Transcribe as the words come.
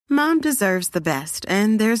Mom deserves the best,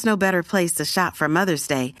 and there's no better place to shop for Mother's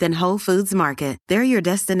Day than Whole Foods Market. They're your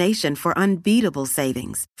destination for unbeatable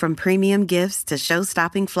savings, from premium gifts to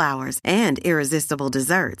show-stopping flowers and irresistible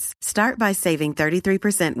desserts. Start by saving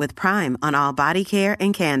 33% with Prime on all body care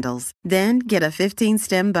and candles. Then get a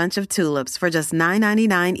 15-stem bunch of tulips for just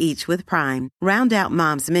 $9.99 each with Prime. Round out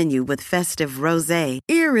Mom's menu with festive rosé,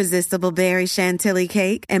 irresistible berry chantilly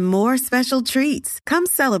cake, and more special treats. Come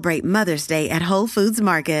celebrate Mother's Day at Whole Foods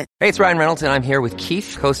Market. Hey, it's Ryan Reynolds, and I'm here with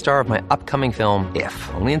Keith, co-star of my upcoming film, If,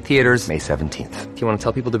 only in theaters May 17th. Do you want to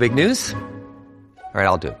tell people the big news? All right,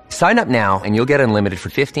 I'll do it. Sign up now and you'll get unlimited for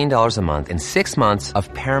 $15 a month and 6 months of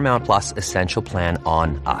Paramount Plus Essential Plan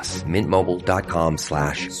on us.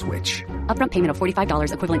 MintMobile.com/switch. Upfront payment of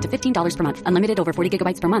 $45 equivalent to $15 per month. Unlimited over 40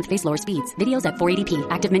 gigabytes per month. Face lower speeds. Videos at 480p.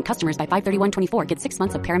 Active Mint customers by 531.24 get 6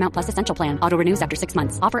 months of Paramount Plus Essential Plan. Auto renews after 6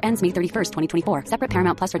 months. Offer ends May 31st, 2024. Separate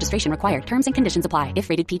Paramount Plus registration required. Terms and conditions apply if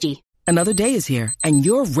rated PG. Another day is here, and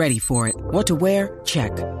you're ready for it. What to wear?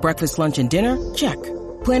 Check. Breakfast, lunch, and dinner? Check.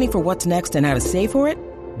 Planning for what's next and how to save for it?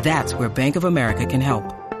 That's where Bank of America can help.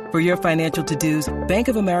 For your financial to-dos, Bank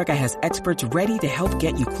of America has experts ready to help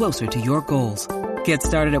get you closer to your goals. Get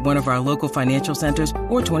started at one of our local financial centers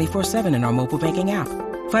or 24/7 in our mobile banking app.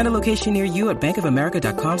 Find a location near you at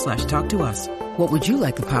bankofamerica.com/talktous. What would you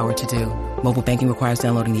like the power to do? Mobile banking requires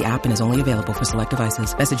downloading the app and is only available for select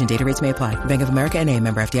devices. Message and data rates may apply. Bank of America N.A.,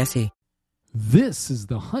 member FDIC. This is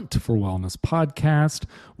the Hunt for Wellness podcast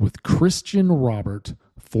with Christian Robert,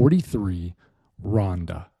 43,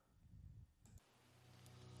 Rhonda.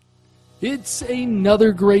 It's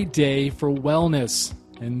another great day for wellness,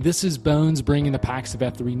 and this is Bones bringing the Pax of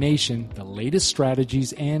F3 Nation the latest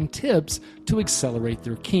strategies and tips to accelerate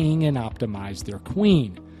their king and optimize their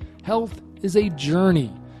queen. Health is a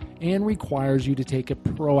journey and requires you to take a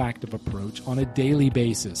proactive approach on a daily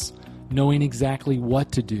basis. Knowing exactly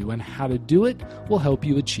what to do and how to do it will help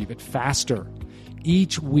you achieve it faster.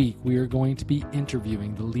 Each week, we are going to be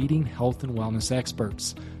interviewing the leading health and wellness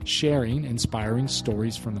experts, sharing inspiring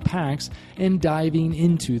stories from the PAX, and diving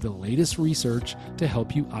into the latest research to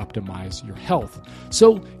help you optimize your health.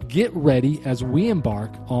 So get ready as we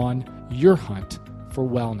embark on your hunt for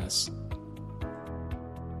wellness.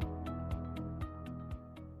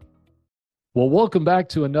 Well, welcome back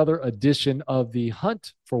to another edition of the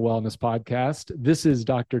Hunt for Wellness podcast. This is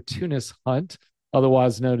Dr. Tunis Hunt,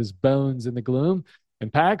 otherwise known as Bones in the Gloom.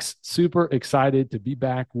 And Pax, super excited to be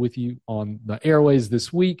back with you on the airways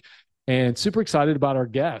this week, and super excited about our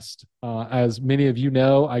guest. As many of you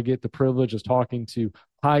know, I get the privilege of talking to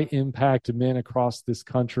high-impact men across this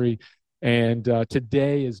country, and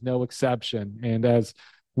today is no exception. And as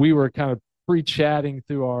we were kind of pre-chatting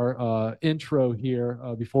through our intro here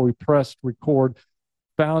before we pressed record,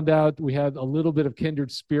 found out we had a little bit of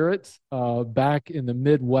kindred spirits back in the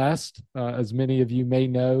Midwest. As many of you may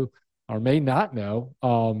know or may not know,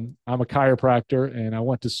 I'm a chiropractor, and I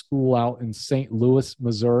went to school out in St. Louis,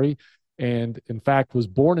 Missouri, and in fact was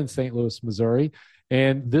born in St. Louis, Missouri.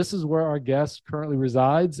 And this is where our guest currently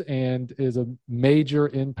resides and is a major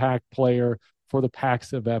impact player for the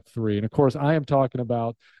PAX of F3. And of course, I am talking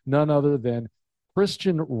about none other than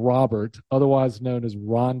Christian Robert, otherwise known as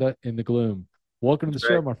Rhonda in the Gloom. Welcome to the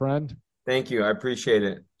show, my friend. Thank you. I appreciate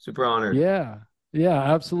it. Super honored. Yeah,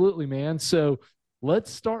 absolutely, man. So let's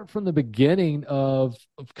start from the beginning of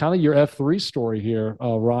kind of your F3 story here,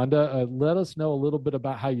 Rhonda. Let us know a little bit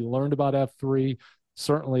about how you learned about F3,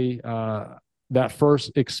 certainly that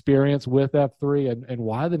first experience with F3, and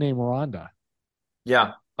why the name Rhonda.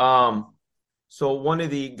 Yeah. So one of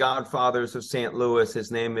the godfathers of St. Louis, his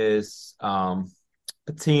name is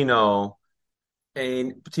Patino.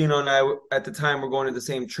 And Patino and I, at the time, were going to the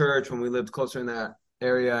same church when we lived closer in that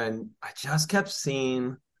area. And I just kept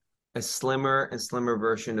seeing a slimmer and slimmer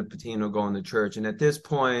version of Patino going to church. And at this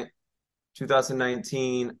point,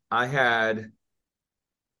 2019, I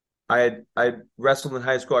wrestled in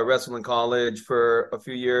high school. I wrestled in college for a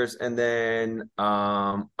few years. And then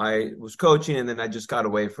I was coaching, and then I just got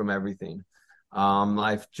away from everything.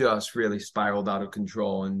 Life just really spiraled out of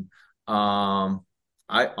control. And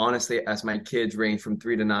I honestly, as my kids range from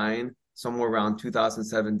 3 to 9, somewhere around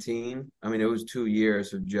 2017, I mean, it was 2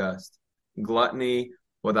 years of just gluttony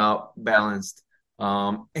without balanced.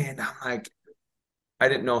 And I'm like, I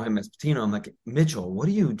didn't know him as Patino. I'm like, Mitchell, what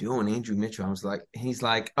are you doing? Andrew Mitchell. I was like, he's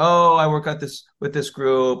like, oh, I work with this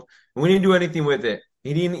group. And we didn't do anything with it.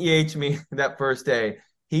 He didn't EH me that first day.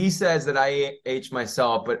 He says that I EH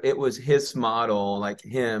myself, but it was his model, like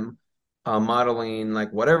him modeling,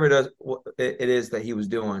 like whatever it is that he was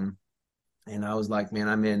doing. And I was like, man,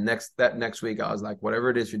 I'm in. Next week, I was like, whatever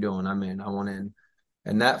it is you're doing, I'm in. I want in.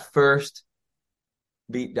 And that first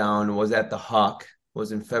beatdown was at the Huck,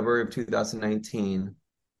 was in February of 2019.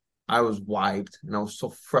 I was wiped, and I was so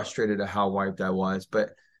frustrated at how wiped I was.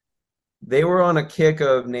 But they were on a kick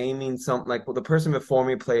of naming something like, well, the person before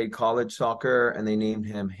me played college soccer, and they named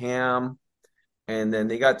him Ham. And then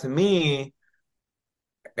they got to me,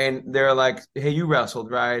 and they're like, "Hey, you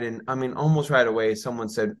wrestled, right?" And I mean, almost right away, someone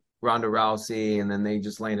said Ronda Rousey, and then they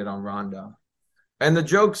just landed on Ronda. And the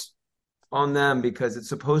joke's on them because it's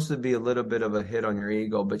supposed to be a little bit of a hit on your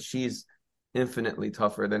ego, but she's infinitely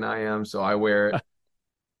tougher than I am. So I wear it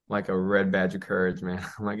like a red badge of courage, man.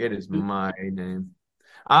 I'm like, it is my name.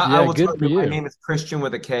 I will tell good for you, my you. name is Christian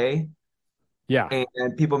with a K, Yeah.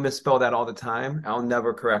 and people misspell that all the time. I'll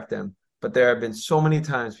never correct them. But there have been so many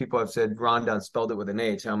times people have said Rhonda and spelled it with an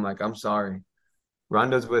H. I'm like, I'm sorry.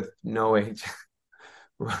 Rhonda's with no H.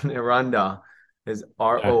 Rhonda is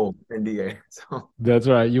Ronda. So That's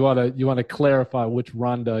right. You want to clarify which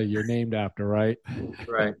Rhonda you're named after, right?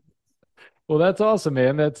 right. Well, that's awesome,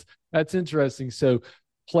 man. That's interesting. So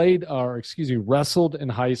wrestled in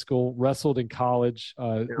high school, wrestled in college.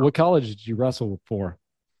 What college did you wrestle for?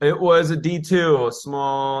 It was a D2, a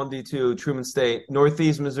small D2, Truman State.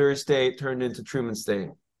 Northeast Missouri State turned into Truman State.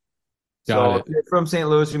 So if you're from St.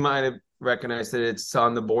 Louis, you might have recognized that it's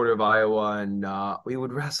on the border of Iowa, and we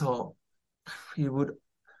would wrestle. We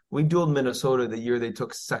dueled Minnesota the year they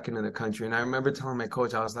took second in the country. And I remember telling my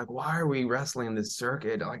coach, I was like, why are we wrestling this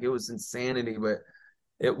circuit? Like, it was insanity, but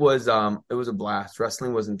it was a blast.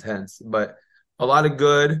 Wrestling was intense, but a lot of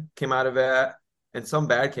good came out of that and some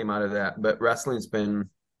bad came out of that. But wrestling's been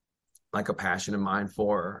like a passion of mine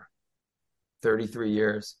for 33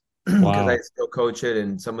 years because Wow. I still coach it.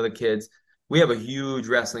 And some of the kids, we have a huge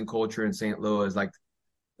wrestling culture in St. Louis, like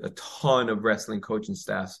a ton of wrestling coaching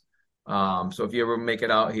staffs. So if you ever make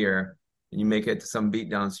it out here and you make it to some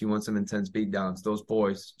beatdowns, you want some intense beatdowns, those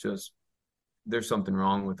boys just, there's something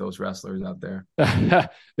wrong with those wrestlers out there.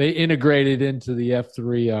 They integrated into the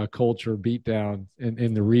F3 culture beatdown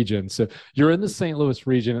in the region. So you're in the St. Louis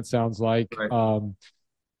region, it sounds like. Right.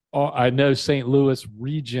 I know St. Louis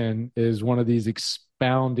region is one of these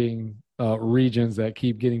expounding regions that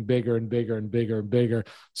keep getting bigger and bigger and bigger and bigger.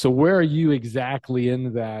 So where are you exactly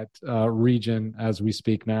in that region as we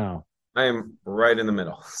speak now? I am right in the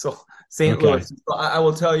middle. So St. Louis, I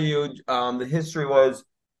will tell you, the history was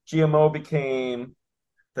GMO became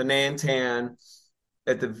the Nantan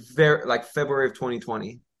at the very like February of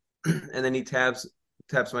 2020, and then he taps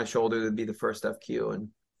my shoulder to be the first FQ, and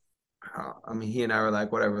I mean he and I were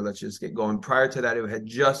like, whatever, let's just get going. Prior to that, it had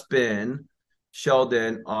just been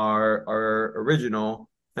Sheldon, our original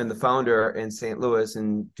and the founder in St. Louis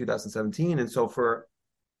in 2017, and so for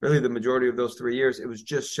really the majority of those 3 years, it was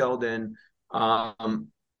just Sheldon.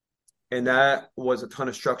 And that was a ton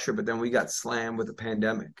of structure, but then we got slammed with the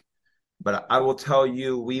pandemic. But I will tell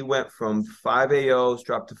you, we went from 5 AOs,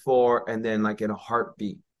 dropped to 4, and then like in a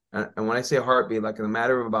heartbeat. And when I say heartbeat, like in a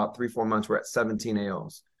matter of about 3-4 months, we're at 17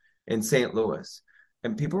 AOs in St. Louis.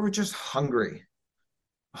 And people were just hungry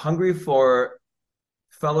for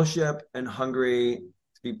fellowship and hungry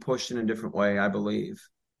to be pushed in a different way, I believe.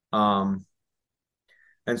 And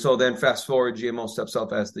so then fast forward, GMO steps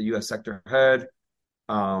up as the U.S. sector head.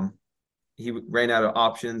 He ran out of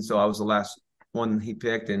options, so I was the last one he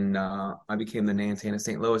picked, and I became the Nantan of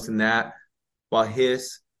St. Louis. And that, while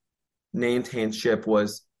his Nantanship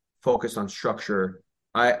was focused on structure,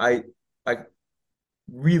 I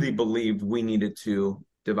really believed we needed to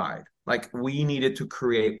divide. Like, we needed to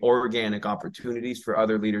create organic opportunities for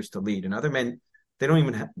other leaders to lead. And other men, they don't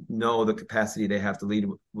even know the capacity they have to lead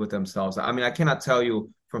with themselves. I mean, I cannot tell you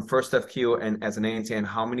from first FQ and as an Nantan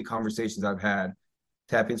how many conversations I've had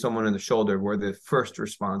tapping someone on the shoulder where the first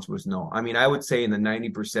response was no. I mean, I would say in the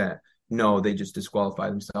 90%, no, they just disqualify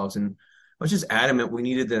themselves. And I was just adamant we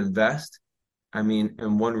needed to invest. I mean,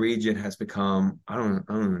 and one region has become, I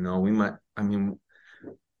don't know,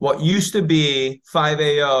 what used to be 5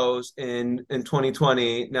 AOs in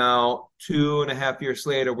 2020, now 2.5 years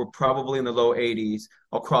later, we're probably in the low 80s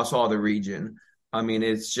across all the region. I mean,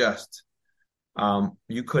 it's just,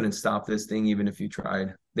 you couldn't stop this thing even if you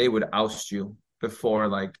tried. They would oust you before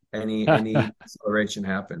like any acceleration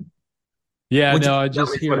happened. Yeah, no, I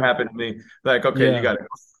just hear what happened to me. Like, okay, yeah. You got it.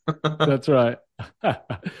 That's right.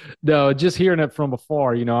 No, just hearing it from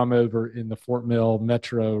afar, I'm over in the Fort Mill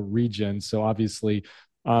metro region. So obviously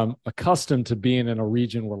accustomed to being in a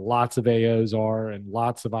region where lots of AOs are and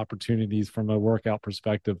lots of opportunities from a workout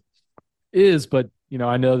perspective but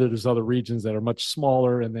I know that there's other regions that are much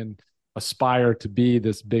smaller and then aspire to be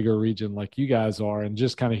this bigger region like you guys are, and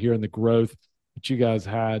just kind of hearing the growth that you guys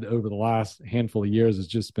had over the last handful of years has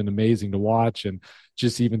just been amazing to watch. And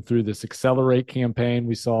just even through this Accelerate campaign,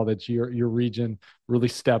 we saw that your region really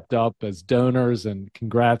stepped up as donors, and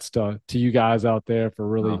congrats to you guys out there for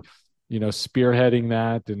really, spearheading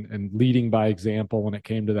that and leading by example when it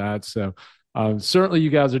came to that. So certainly you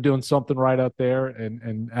guys are doing something right out there.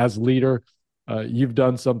 And as leader, you've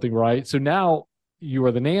done something right. So now you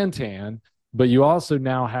are the Nantan, but you also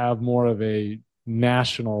now have more of a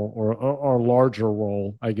national or larger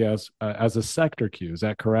role, I guess, as a sector Q. Is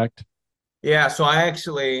that correct? Yeah. So I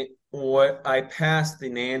passed the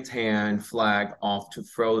Nantan flag off to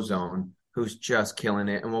Frozone, who's just killing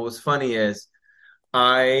it. And what was funny is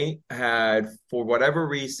I had, for whatever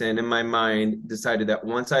reason in my mind, decided that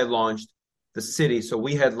once I launched the city, so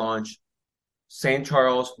we had launched St.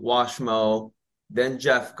 Charles, Washmo, then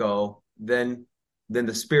Jeffco, then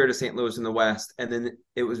the Spirit of St. Louis in the West. And then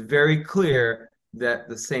it was very clear that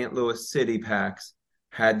the St. Louis City Packs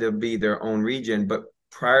had to be their own region. But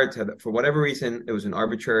prior to that, for whatever reason, it was an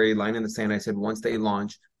arbitrary line in the sand. I said, once they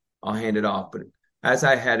launch, I'll hand it off. But as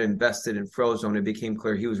I had invested in Frozone, it became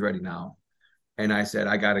clear he was ready now. And I said,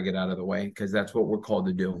 I got to get out of the way, because that's what we're called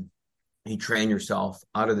to do. You train yourself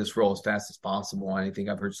out of this role as fast as possible. And I think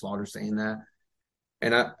I've heard Slaughter saying that.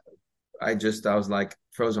 And I was like,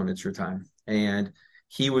 Frozone, it's your time. And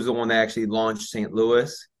he was the one that actually launched St.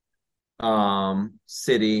 Louis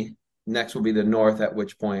City. Next will be the North, at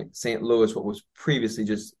which point St. Louis, what was previously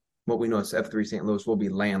just what we know as F3 St. Louis, will be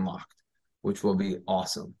landlocked, which will be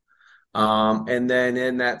awesome. And then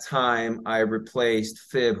in that time, I replaced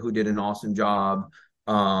Fib, who did an awesome job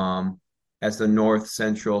as the North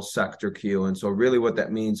Central Sector Q. And so really what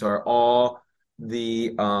that means are all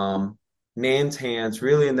the Nantans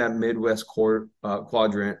really in that Midwest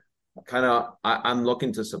quadrant, kind of I'm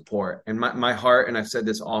looking to support. And my heart, and I've said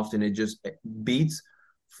this often, it beats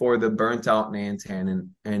for the burnt out Nantan.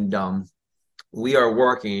 And we are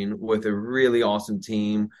working with a really awesome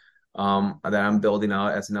team that I'm building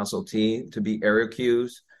out as an SLT to be area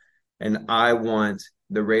Qs. And I want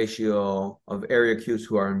the ratio of area Qs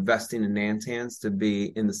who are investing in Nantans to be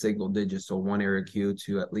in the single digits. So one area Q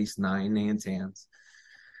to at least 9 Nantans.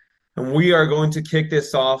 And we are going to kick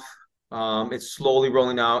this off. It's slowly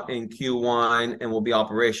rolling out in Q1 and will be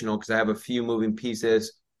operational, because I have a few moving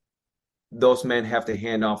pieces. Those men have to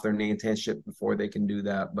hand off their Nantanship before they can do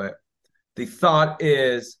that. But the thought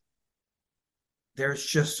is there's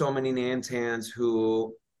just so many Nantans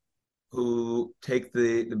who take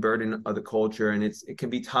the burden of the culture, and it can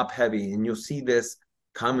be top heavy. And you'll see this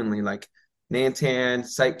commonly, like Nantan,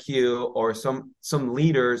 Site Q, or some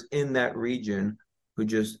leaders in that region who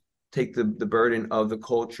just take the burden of the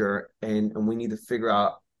culture, and we need to figure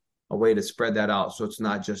out a way to spread that out so it's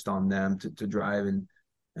not just on them to drive.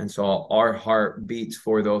 And so our heart beats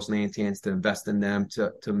for those Nantans to invest in them,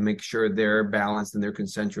 to make sure they're balanced in their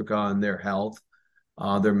concentrica and their health,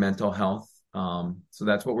 their mental health. So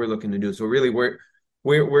that's what we're looking to do. So really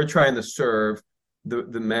we're trying to serve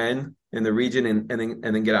the men in the region and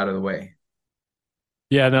then get out of the way.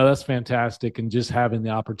 Yeah, no, that's fantastic. And just having the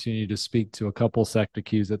opportunity to speak to a couple sector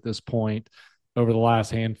Qs at this point over the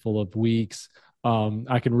last handful of weeks,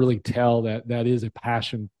 I can really tell that is a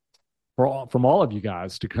passion from all of you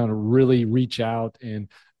guys to kind of really reach out and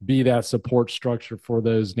be that support structure for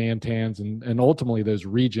those Nantans and ultimately those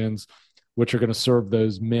regions, which are going to serve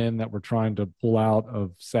those men that we're trying to pull out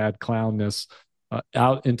of sad clownness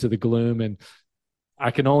out into the gloom. And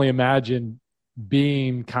I can only imagine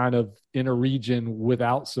being kind of in a region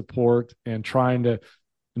without support and trying to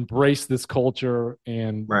embrace this culture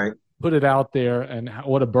and put it out there, and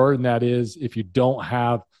what a burden that is if you don't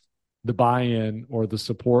have the buy-in or the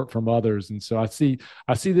support from others. And so I see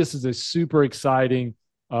this as a super exciting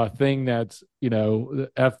thing that's, the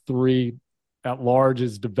F3 at large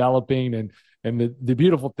is developing, and the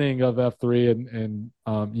beautiful thing of F3 and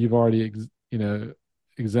you've already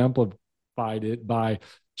exemplified it by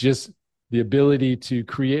just the ability to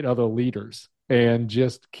create other leaders and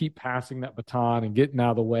just keep passing that baton and getting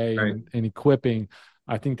out of the way and equipping.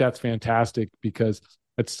 I think that's fantastic, because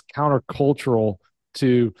it's countercultural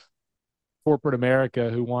to corporate America,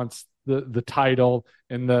 who wants the title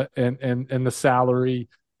and the salary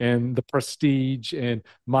and the prestige and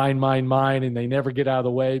mine, and they never get out of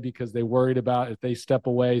the way because they worried about if they step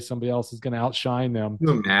away, somebody else is going to outshine them. Can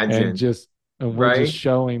you imagine? And we're just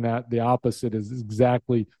showing that the opposite is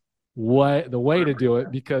exactly the way to do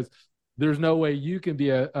it, because there's no way you can be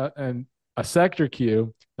a sector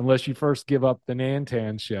Q unless you first give up the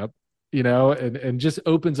Nantanship, and just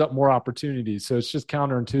opens up more opportunities. So it's just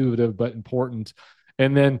counterintuitive, but important.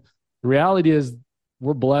 And then the reality is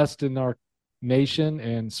we're blessed in our nation,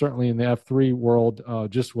 and certainly in the F3 world,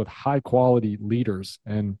 just with high quality leaders.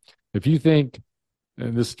 And if you think,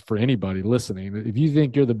 and this is for anybody listening, if you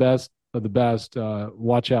think you're the best of the best,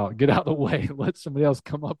 watch out, get out of the way, let somebody else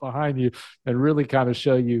come up behind you and really kind of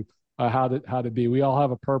show you how to be. We all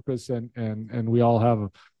have a purpose, and we all have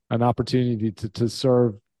an opportunity to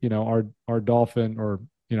serve, our dolphin, or,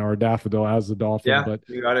 our daffodil as the dolphin. Yeah, but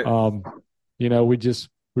you got it.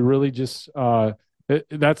 We really just,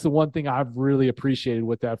 that's the one thing I've really appreciated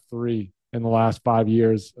with F3 in the last 5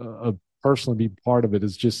 years of personally being part of it,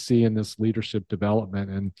 is just seeing this leadership development.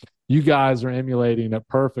 And you guys are emulating it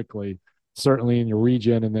perfectly, certainly in your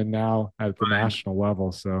region, and then now at the national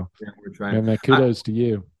level. So, yeah, we're trying. And kudos to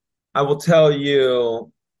you. I will tell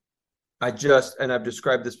you, and I've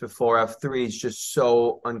described this before, F3 is just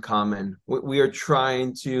so uncommon. We are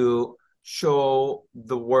trying to show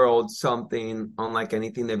the world something unlike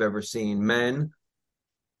anything they've ever seen. Men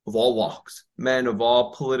of all walks, men of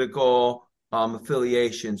all political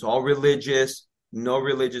affiliations, all religious, no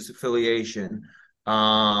religious affiliation.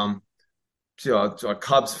 To a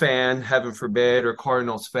Cubs fan, heaven forbid, or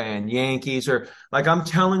Cardinals fan, Yankees, or like, I'm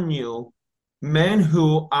telling you, men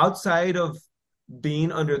who outside of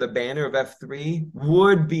being under the banner of F3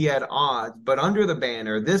 would be at odds, but under the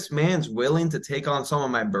banner, this man's willing to take on some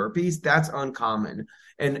of my burpees. That's uncommon.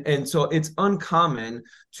 And so it's uncommon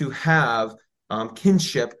to have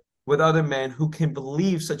kinship with other men who can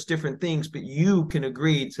believe such different things, but you can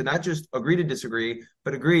agree to not just agree to disagree,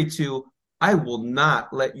 but agree to, I will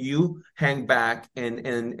not let you hang back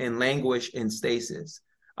and languish in stasis.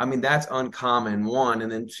 I mean, that's uncommon, one.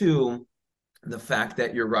 And then two, the fact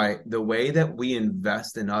that you're right, the way that we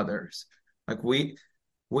invest in others, like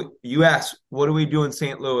you asked, what do we do in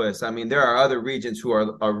St. Louis? I mean, there are other regions who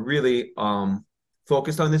are really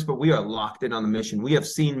focused on this, but we are locked in on the mission. We have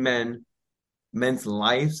seen men's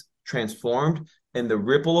lives transformed, and the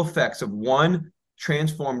ripple effects of one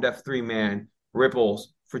transformed F3 man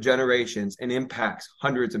ripples for generations and impacts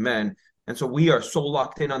hundreds of men. And so we are so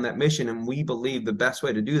locked in on that mission, and we believe the best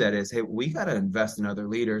way to do that is, hey, we got to invest in other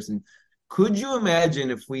leaders. And could you imagine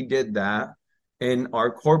if we did that in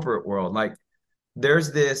our corporate world? Like,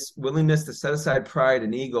 there's this willingness to set aside pride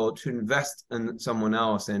and ego to invest in someone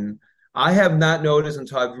else. And I have not noticed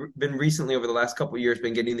until I've been recently, over the last couple of years,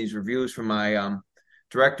 been getting these reviews from my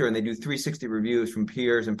director, and they do 360 reviews from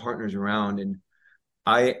peers and partners around. And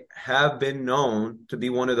I have been known to be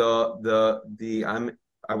one of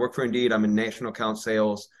I work for Indeed. I'm in national account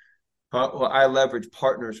sales. I leverage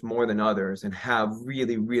partners more than others and have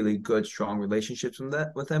really, really good, strong relationships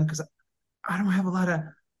with them, because I don't have a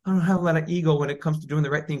lot of ego when it comes to doing the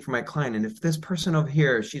right thing for my client. And if this person over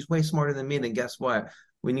here, she's way smarter than me, then guess what?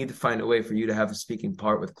 We need to find a way for you to have a speaking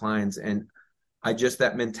part with clients. And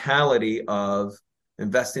that mentality of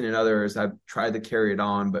investing in others, I've tried to carry it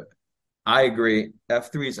on. But I agree,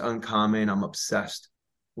 F3 is uncommon. I'm obsessed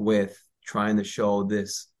with trying to show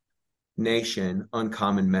this nation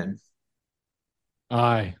uncommon men.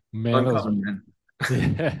 Aye, man. Uncommon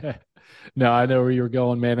men. No, I know where you're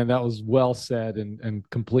going, man. And that was well said, and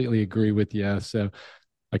completely agree with you. So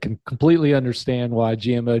I can completely understand why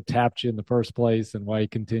GMO tapped you in the first place, and why he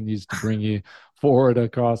continues to bring you forward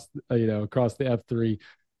across the F3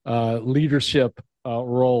 leadership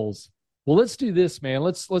roles. Well, let's do this, man.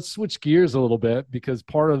 Let's switch gears a little bit, because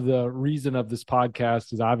part of the reason of this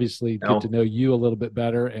podcast is obviously get to know you a little bit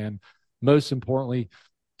better, and most importantly,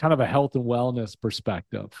 kind of a health and wellness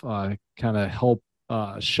perspective, kind of help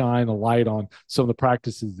shine a light on some of the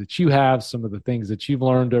practices that you have, some of the things that you've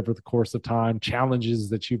learned over the course of time, challenges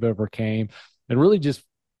that you've overcame, and really just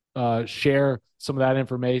share some of that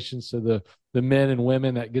information so the men and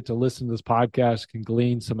women that get to listen to this podcast can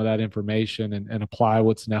glean some of that information and apply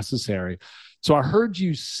what's necessary. So I heard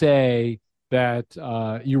you say that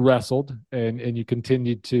you wrestled and you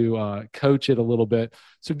continued to coach it a little bit.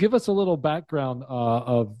 So give us a little background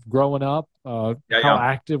of growing up. How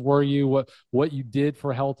active were you? What you did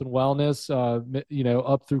for health and wellness,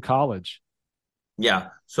 up through college? Yeah.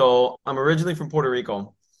 So I'm originally from Puerto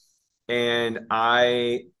Rico, and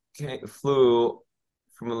I flew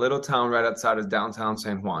from a little town right outside of downtown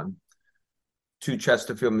San Juan to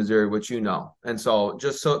Chesterfield, Missouri, which you know. And so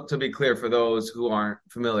to be clear, for those who aren't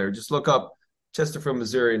familiar, just look up Chesterfield,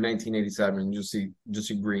 Missouri in 1987. You'll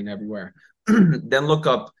see green everywhere. Then look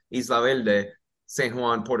up Isla Verde, San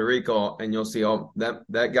Juan, Puerto Rico, and you'll see,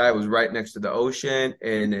 that guy was right next to the ocean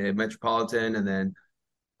in a metropolitan. And then,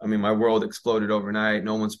 my world exploded overnight.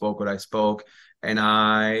 No one spoke what I spoke. And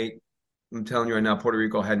I'm telling you right now, Puerto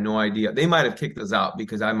Rico had no idea. They might have kicked us out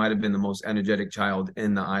because I might have been the most energetic child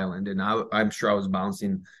in the island. And I'm sure I was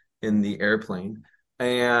bouncing in the airplane.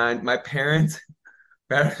 And my parents,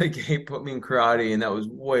 right out of the gate, put me in karate, and that was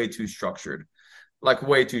way too structured, like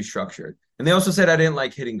way too structured. And they also said I didn't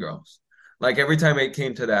like hitting girls. Like every time it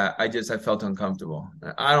came to that, I felt uncomfortable.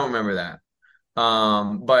 I don't remember that.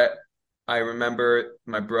 But I remember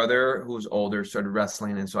my brother, who was older, started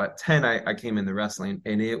wrestling. And so at 10, I came into wrestling,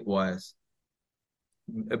 and it was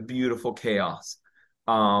a beautiful chaos.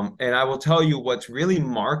 And I will tell you what's really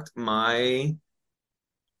marked my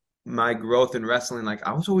growth in wrestling. Like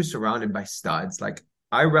I was always surrounded by studs. Like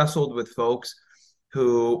I wrestled with folks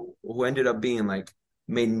who ended up being like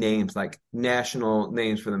made names, like national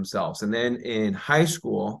names for themselves. And then in high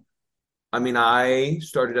school, I mean, I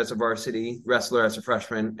started as a varsity wrestler as a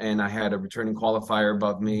freshman, and I had a returning qualifier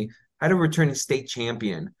above me. I had a returning state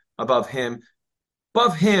champion above him.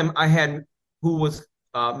 Above him, I had who was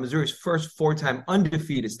Missouri's first four-time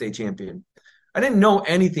undefeated state champion. I didn't know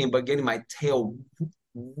anything but getting my tail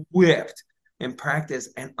whipped in practice,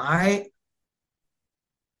 and I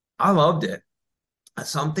loved it.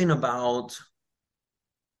 Something about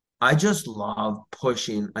I just love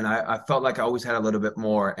pushing, and I felt like I always had a little bit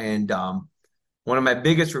more. And one of my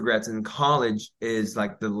biggest regrets in college is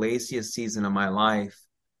like the laziest season of my life,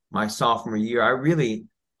 my sophomore year. I really,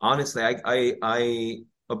 honestly, I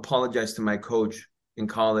apologize to my coach in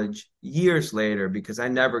college years later because I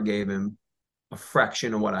never gave him a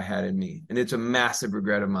fraction of what I had in me, and it's a massive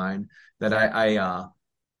regret of mine that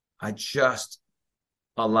I just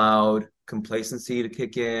allowed complacency to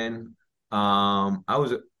kick in.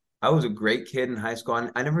 I was a great kid in high school.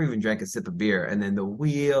 I never even drank a sip of beer. And then the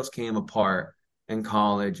wheels came apart in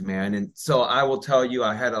college, man. And so I will tell you,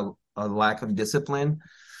 I had a lack of discipline.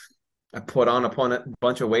 I put on a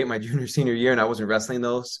bunch of weight my junior, senior year, and I wasn't wrestling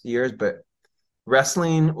those years. But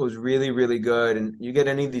wrestling was really, really good. And you get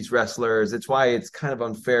any of these wrestlers, it's why it's kind of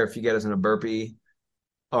unfair if you get us in a burpee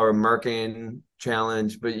or a Merkin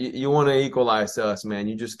challenge. But you want to equalize to us, man.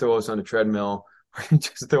 You just throw us on a treadmill or you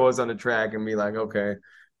just throw us on a track and be like, okay.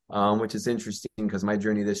 Which is interesting because my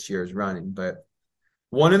journey this year is running. But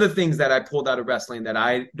one of the things that I pulled out of wrestling that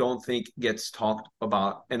I don't think gets talked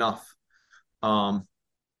about enough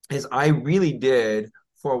is I really did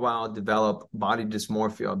for a while develop body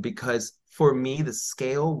dysmorphia because for me, the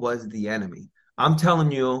scale was the enemy. I'm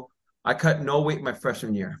telling you, I cut no weight my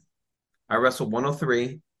freshman year. I wrestled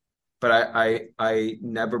 103, but I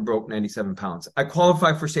never broke 97 pounds. I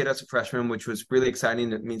qualified for state as a freshman, which was really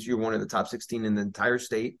exciting. It means you're one of the top 16 in the entire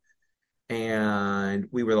state. And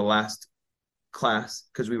we were the last class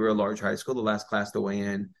because we were a large high school, the last class to weigh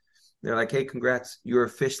in. They're like, hey, congrats. You're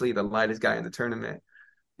officially the lightest guy in the tournament.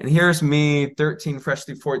 And here's me, 13,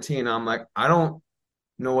 freshly 14. I'm like, I don't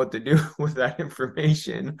know what to do with that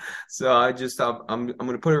information. So I'm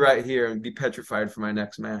going to put it right here and be petrified for my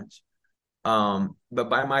next match. But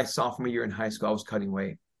by my sophomore year in high school, I was cutting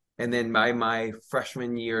weight. And then by my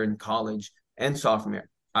freshman year in college and sophomore year,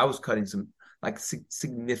 I was cutting some like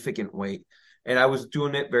significant weight. And I was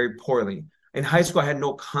doing it very poorly. In high school, I had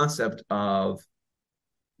no concept of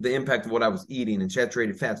the impact of what I was eating and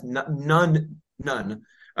saturated fats. None.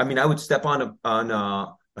 I mean, I would step on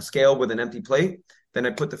a scale with an empty plate. Then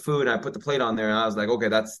I put the food and I put the plate on there. And I was like, okay,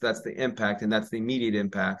 that's the impact. And that's the immediate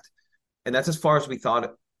impact. And that's as far as we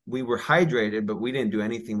thought. We were hydrated, but we didn't do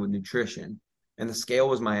anything with nutrition. And the scale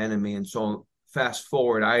was my enemy. And so fast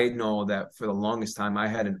forward, I know that for the longest time, I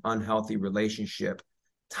had an unhealthy relationship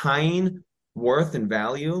tying worth and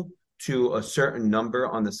value to a certain number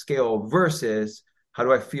on the scale versus how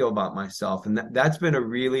do I feel about myself? And that's been a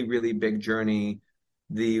really, really big journey,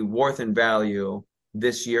 the worth and value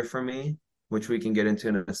this year for me, which we can get into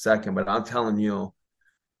in a second. But I'm telling you,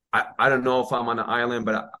 I don't know if I'm on an island,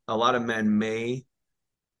 but a lot of men may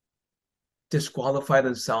disqualify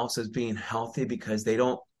themselves as being healthy because they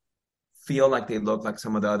don't feel like they look like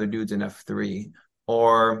some of the other dudes in F3,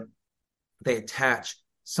 or they attach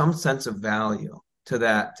some sense of value to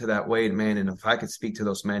that weight, man. And if I could speak to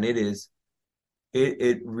those men,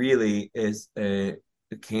 it really is a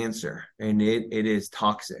cancer, and it is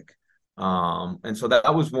toxic. And so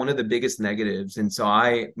that was one of the biggest negatives. And so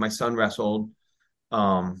my son wrestled,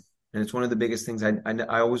 and it's one of the biggest things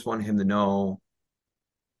I always wanted him to know.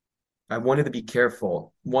 I wanted to be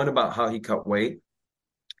careful, one, about how he cut weight,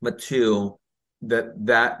 but two,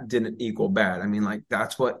 that didn't equal bad. I mean, like,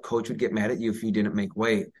 that's what coach would get mad at you if you didn't make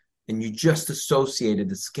weight. And you just associated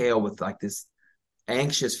the scale with like this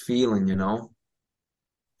anxious feeling, you know?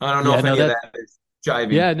 I don't know if any of that is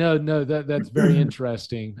jiving. Yeah, no, that's very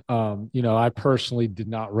interesting. I personally did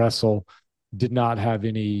not wrestle, did not have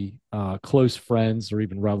any close friends or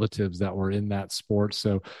even relatives that were in that sport.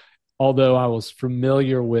 So although I was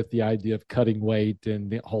familiar with the idea of cutting weight and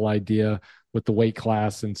the whole idea with the weight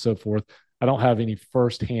class and so forth, I don't have any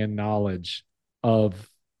firsthand knowledge of,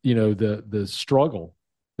 the struggle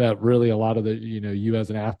that really a lot of you as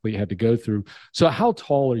an athlete had to go through. So how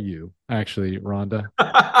tall are you actually, Rhonda?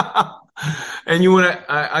 And you want to,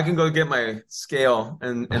 I can go get my scale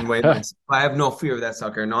and weigh myself. I have no fear of that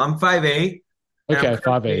sucker. No, I'm 5'8". Okay,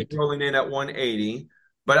 5'8". Rolling in at 180.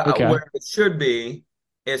 But Okay. where it should be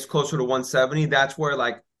is closer to 170. That's where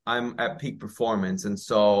like I'm at peak performance. And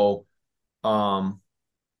so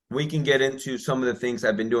we can get into some of the things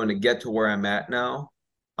I've been doing to get to where I'm at now.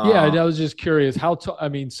 Yeah, I was just curious how tall. I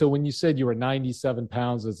mean, so when you said you were 97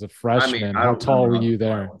 pounds as a freshman, how tall were you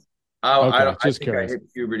there? I just think curious. I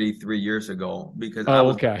hit puberty 3 years ago because Oh, I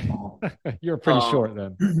was okay. You're pretty short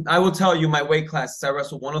then. I will tell you my weight classes. I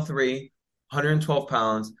wrestled 103, 112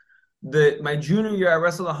 pounds. My junior year, I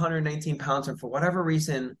wrestled 119 pounds, and for whatever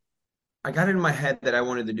reason, I got it in my head that I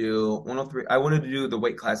wanted to do 103. I wanted to do the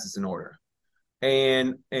weight classes in order,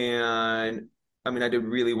 and I mean, I did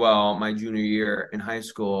really well my junior year in high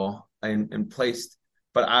school and placed,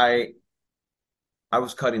 but I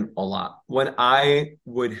was cutting a lot. When I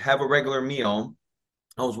would have a regular meal,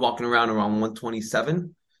 I was walking around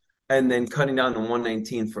 127 and then cutting down to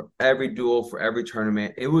 119 for every duel, for every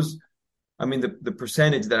tournament. It was, I mean, the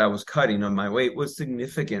percentage that I was cutting on my weight was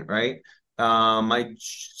significant, right? My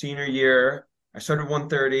senior year, I started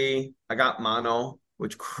 130. I got mono,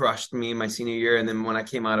 which crushed me my senior year. And then when I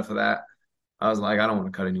came out of that, I was like, I don't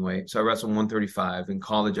want to cut any weight. So I wrestled 135. In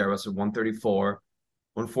college, I wrestled 134,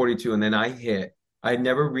 142. And then I had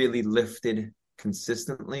never really lifted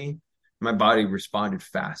consistently. My body responded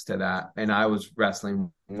fast to that. And I was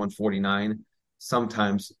wrestling 149,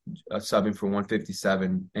 sometimes subbing for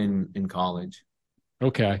 157 in college.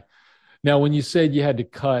 Okay. Now, when you said you had to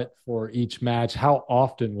cut for each match, how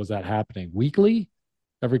often was that happening? Weekly?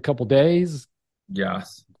 Every couple days?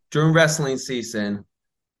 Yes. During wrestling season,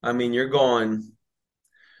 I mean, you're going,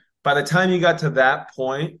 by the time you got to that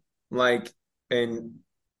point, like, and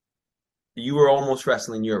you were almost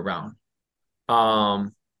wrestling year round.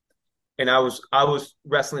 And I was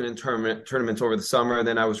wrestling in tournaments over the summer, and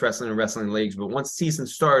then I was wrestling in wrestling leagues. But once season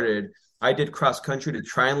started, I did cross country to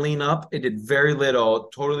try and lean up. It did very little,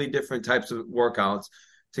 totally different types of workouts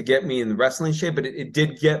to get me in the wrestling shape, but it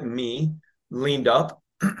did get me leaned up.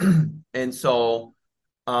 And so,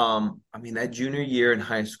 I mean, that junior year in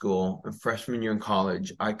high school and freshman year in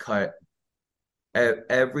college, I cut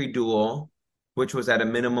every duel, which was at a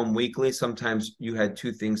minimum weekly. Sometimes you had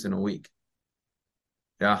 2 things in a week.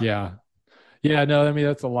 Yeah. Yeah. Yeah, no, I mean,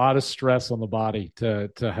 that's a lot of stress on the body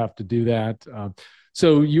to have to do that.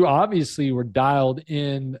 So you obviously were dialed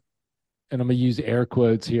in, and I'm going to use air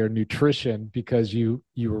quotes here, nutrition, because you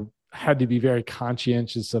had to be very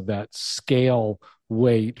conscientious of that scale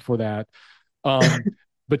weight for that.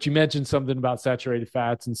 But you mentioned something about saturated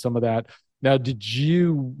fats and some of that. Now,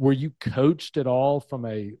 were you coached at all from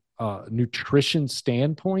a nutrition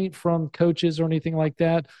standpoint from coaches or anything like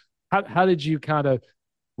that? How did you kind of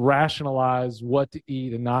rationalize what to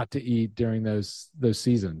eat and not to eat during those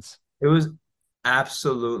seasons? It was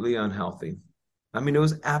absolutely unhealthy. I mean, it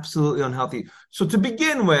was absolutely unhealthy. So to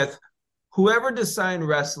begin with, whoever designed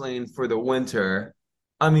wrestling for the winter,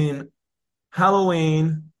 I mean,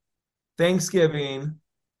 Halloween, Thanksgiving,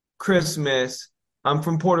 Christmas, I'm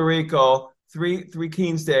from Puerto Rico, Three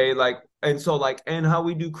Kings Day, and how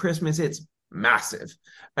we do Christmas, it's massive.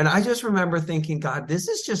 And I just remember thinking, God, this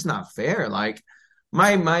is just not fair. Like,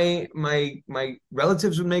 my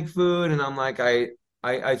relatives would make food, and I'm like,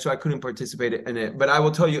 so I couldn't participate in it. But I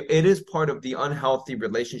will tell you, it is part of the unhealthy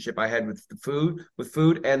relationship I had with food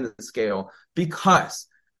and the scale, because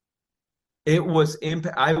it was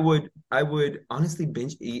I would honestly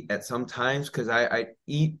binge eat at some times, because I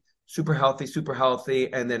eat super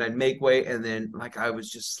healthy, and then I'd make weight, and then like I was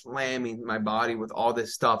just slamming my body with all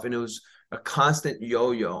this stuff, and it was a constant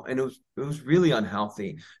yo-yo, and it was really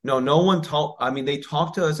unhealthy. No one talked. I mean, they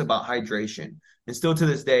talked to us about hydration, and still to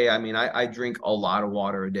this day, I mean, I drink a lot of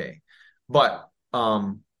water a day, but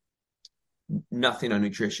nothing on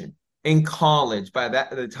nutrition. In college,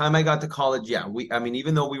 the time I got to college,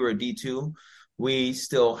 even though we were a D2, we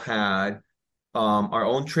still had our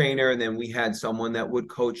own trainer, and then we had someone that would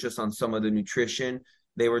coach us on some of the nutrition.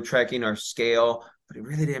 They were tracking our scale, but it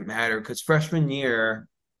really didn't matter, because freshman year,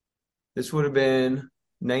 this would have been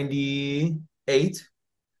 98.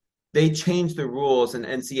 They changed the rules in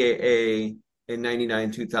NCAA in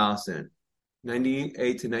 99, 2000.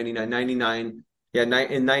 98 to 99, 99. Yeah,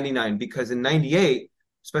 in 99, because in 98,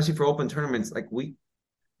 especially for open tournaments, like we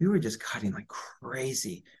were just cutting like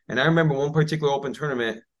crazy. And I remember one particular open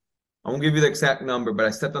tournament, I won't give you the exact number, but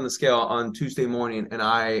I stepped on the scale on Tuesday morning and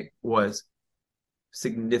I was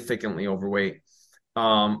significantly overweight.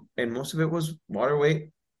 And most of it was water weight.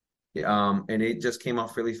 And it just came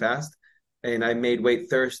off really fast. And I made weight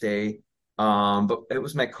Thursday. But it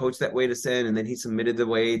was my coach that weighed us in, and then he submitted the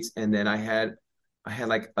weights, and then I had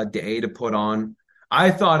like a day to put on. I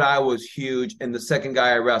thought I was huge, and the second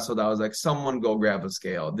guy I wrestled, I was like, someone go grab a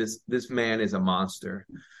scale. This man is a monster.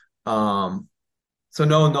 So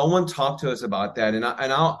no one talked to us about that. And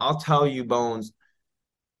I'll tell you, Bones,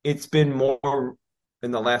 it's been more in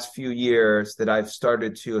the last few years that I've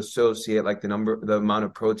started to associate like the amount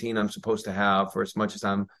of protein I'm supposed to have for as much as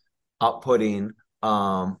I'm outputting.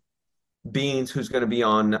 Beans, who's going to be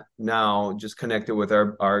on now, just connected with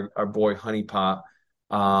our boy Honeypot,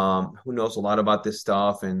 who knows a lot about this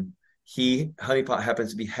stuff. And Honeypot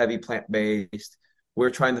happens to be heavy plant-based.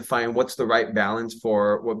 We're trying to find what's the right balance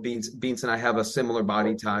for what Beans and I have a similar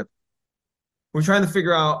body type. We're trying to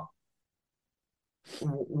figure out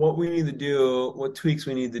what we need to do, what tweaks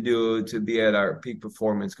we need to do to be at our peak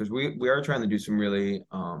performance. Cause we are trying to do some really,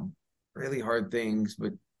 really hard things,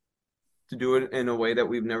 but to do it in a way that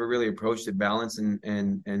we've never really approached it, balanced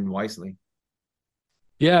and wisely.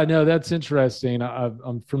 Yeah, no, that's interesting.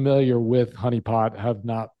 I'm familiar with Honeypot, have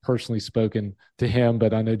not personally spoken to him,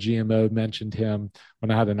 but I know GMO mentioned him when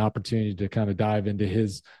I had an opportunity to kind of dive into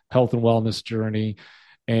his health and wellness journey.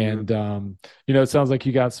 And, it sounds like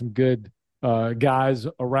you got some good guys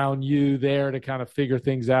around you there to kind of figure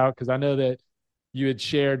things out. Cause I know that you had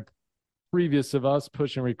shared previous of us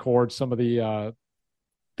pushing record some of the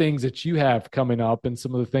things that you have coming up and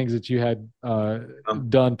some of the things that you had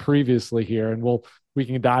done previously here. And we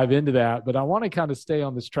can dive into that, but I want to kind of stay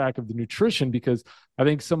on this track of the nutrition, because I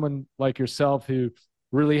think someone like yourself who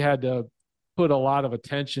really had to put a lot of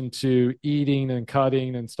attention to eating and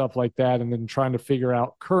cutting and stuff like that, and then trying to figure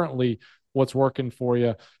out currently what's working for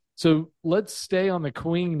you. So let's stay on the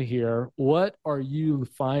queen here. What are you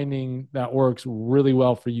finding that works really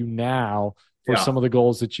well for you now for some of the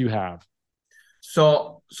goals that you have?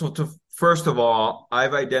 So first of all,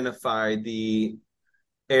 I've identified the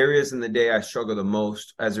areas in the day I struggle the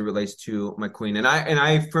most as it relates to my queen. And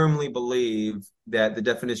I firmly believe that the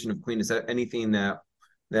definition of queen is that anything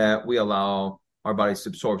that we allow our bodies to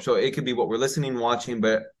absorb. So it could be what we're listening, watching,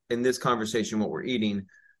 but in this conversation, what we're eating.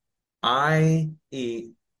 I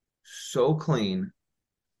eat so clean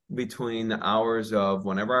between the hours of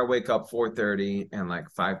whenever I wake up 4:30 and like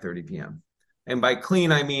 5:30 p.m. And by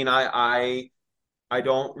clean, I mean I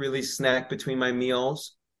don't really snack between my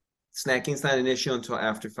meals. Snacking's not an issue until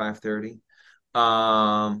after 5:30.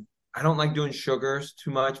 I don't like doing sugars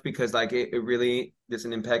too much because like it really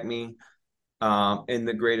doesn't impact me in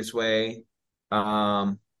the greatest way.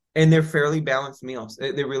 And they're fairly balanced meals.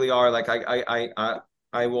 They really are. Like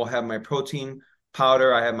I will have my protein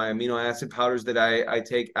powder. I have my amino acid powders that I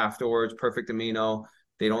take afterwards. Perfect Amino.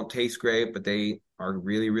 They don't taste great, but they are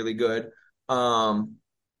really, really good.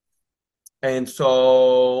 And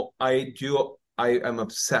so I am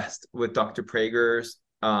obsessed with Dr. Prager's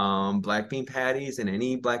black bean patties, and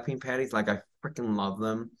any black bean patties. Like I freaking love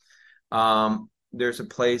them. There's a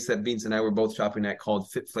place that Beans and I were both shopping at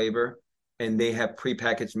called Fit Flavor, and they have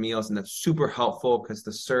prepackaged meals, and that's super helpful because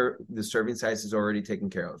the serving size is already taken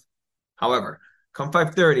care of. However, come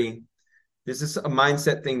 5:30, this is a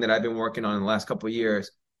mindset thing that I've been working on in the last couple of years.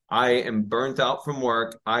 I am burnt out from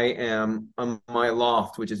work. I am on my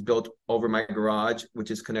loft, which is built over my garage,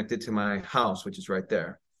 which is connected to my house, which is right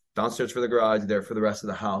there. Downstairs for the garage, there for the rest of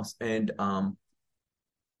the house. And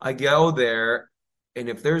I go there, and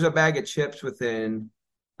if there's a bag of chips within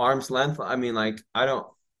arm's length, I mean, like I don't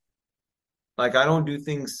do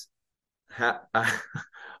things. I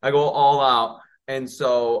go all out, and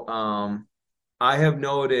so I have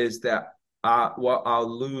noticed that what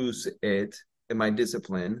I'll lose it in my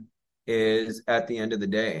discipline is at the end of the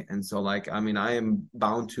day. And so like, I mean, I am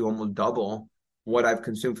bound to almost double what I've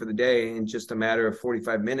consumed for the day in just a matter of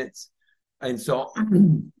 45 minutes. And so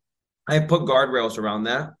I put guardrails around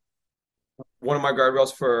that. One of my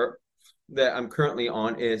guardrails that I'm currently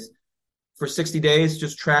on is for 60 days,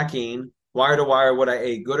 just tracking wire to wire what I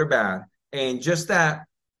ate, good or bad. And just that,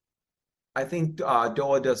 I think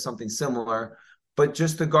DOA does something similar, but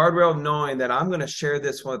just the guardrail of knowing that I'm going to share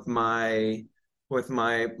this with my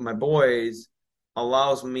boys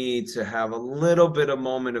allows me to have a little bit of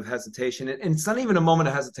moment of hesitation. And it's not even a moment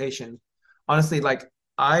of hesitation. Honestly, like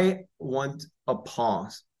I want a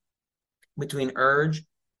pause between urge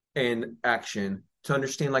and action to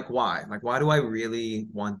understand like why do I really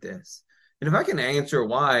want this? And if I can answer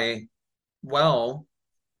why, well,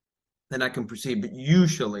 then I can proceed. But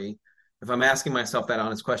usually if I'm asking myself that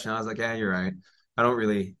honest question, I was like, yeah, you're right. I don't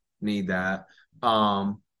really need that.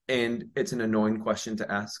 And it's an annoying question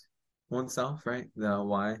to ask oneself, right? The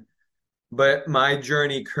why. But my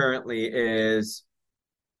journey currently is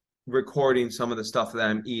recording some of the stuff that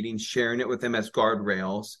I'm eating, sharing it with them as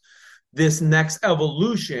guardrails. This next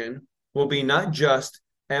evolution will be not just,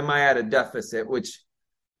 am I at a deficit, which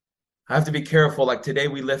I have to be careful. Like today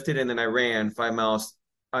we lifted and then I ran 5 miles.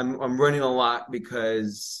 I'm running a lot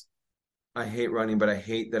because I hate running, but I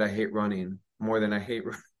hate that I hate running more than I hate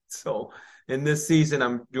running. So in this season,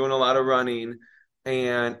 I'm doing a lot of running.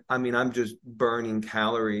 And I mean, I'm just burning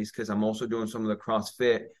calories because I'm also doing some of the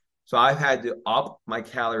CrossFit. So I've had to up my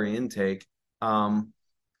calorie intake.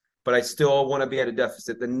 But I still want to be at a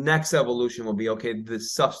deficit. The next evolution will be, okay, the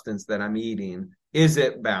substance that I'm eating, is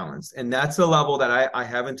it balanced? And that's the level that I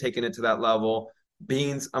haven't taken it to that level.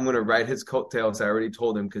 Beans, I'm going to ride his coattails. I already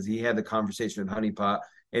told him because he had the conversation with Honey Pot,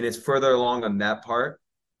 and it's further along on that part,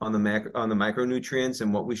 on the micronutrients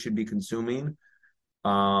and what we should be consuming.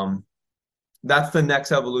 That's the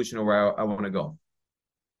next evolution of where I want to go.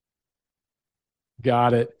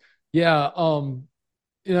 Got it. Yeah.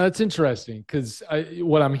 It's interesting because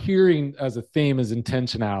what I'm hearing as a theme is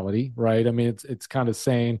intentionality, right? I mean, it's kind of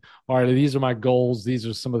saying, all right, these are my goals. These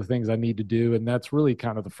are some of the things I need to do. And that's really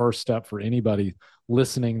kind of the first step for anybody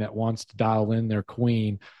listening that wants to dial in their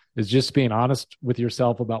queen, is just being honest with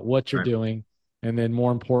yourself about what you're doing. And then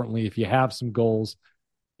more importantly, if you have some goals,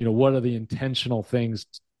 what are the intentional things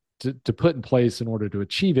to put in place in order to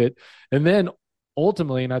achieve it? And then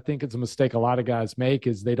ultimately, and I think it's a mistake a lot of guys make,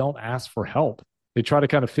 is they don't ask for help. They try to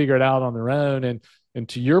kind of figure it out on their own. And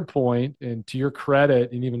to your point, and to your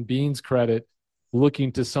credit, and even Bean's credit,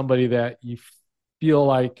 looking to somebody that you feel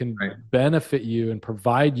like can benefit you and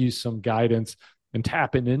provide you some guidance and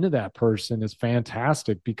tapping into that person is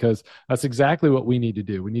fantastic, because that's exactly what we need to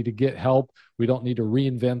do. We need to get help. We don't need to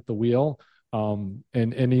reinvent the wheel. And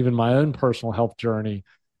even my own personal health journey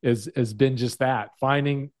has been just that,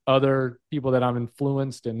 finding other people that I'm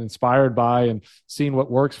influenced and inspired by and seeing what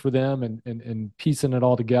works for them and piecing it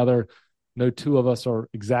all together. No two of us are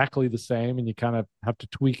exactly the same, and you kind of have to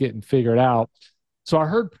tweak it and figure it out. So I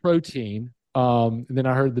heard protein, and then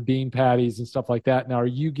I heard the bean patties and stuff like that. Now, are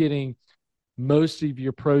you getting most of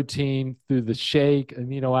your protein through the shake,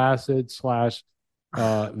 amino acid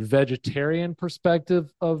 / vegetarian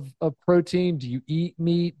perspective of protein? Do you eat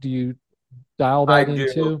meat? Do you dial that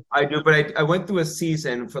into? I do, but I went through a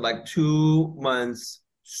season for like 2 months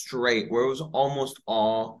straight where it was almost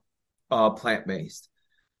all plant-based.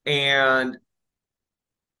 And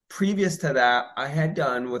previous to that, I had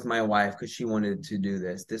done with my wife, because she wanted to do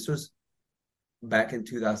this. This was back in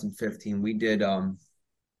 2015. We did the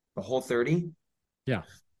Whole30. Yeah.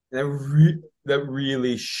 That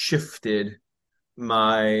really shifted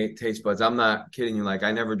my taste buds. I'm not kidding you. Like,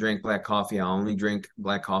 I never drank black coffee. I only drink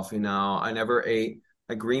black coffee now. I never ate,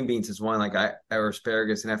 like, green beans is one, or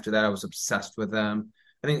asparagus. And after that, I was obsessed with them.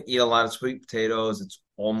 I didn't eat a lot of sweet potatoes. It's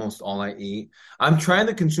almost all I eat. I'm trying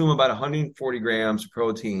to consume about 140 grams of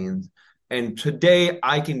protein. And today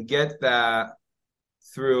I can get that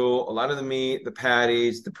through a lot of the meat, the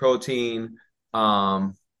patties, the protein.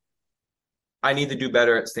 I need to do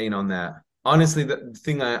better at staying on that. Honestly, the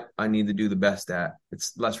thing I need to do the best at,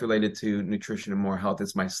 it's less related to nutrition and more health,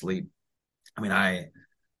 is my sleep. I mean, I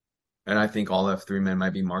think all F3 men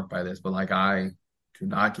might be marked by this, but like, I do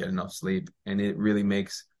not get enough sleep. And it really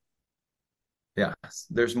makes,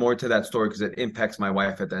 there's more to that story because it impacts my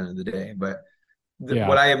wife at the end of the day. But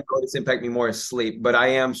what I have noticed impact me more is sleep. But I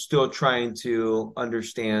am still trying to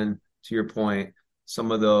understand, to your point,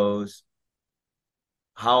 some of those,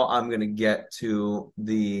 how I'm going to get to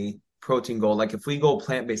the protein goal. Like, if we go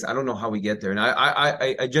plant-based, I don't know how we get there. And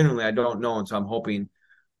I genuinely, I don't know. And so I'm hoping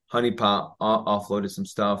Honey Pot offloaded some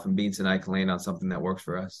stuff and Beans and I can land on something that works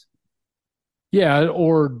for us. Yeah.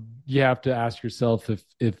 Or you have to ask yourself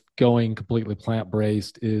if going completely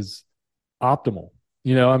plant-based is optimal.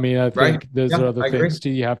 I mean, I think those are other things too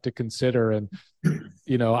you have to consider. And,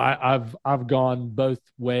 I've gone both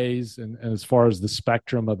ways, and as far as the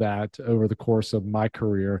spectrum of that over the course of my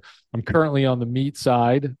career, I'm currently on the meat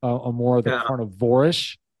side, on more of the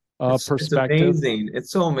carnivorish perspective. It's amazing.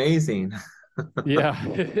 It's so amazing.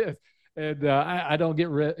 Yeah. And I don't get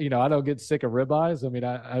I don't get sick of ribeyes. I mean,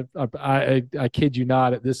 I kid you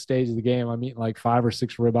not, at this stage of the game, I'm eating like 5 or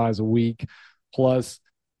 6 ribeyes a week, plus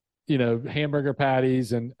hamburger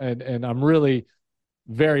patties, and I'm really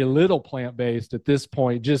very little plant-based at this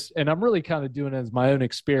point, and I'm really kind of doing it as my own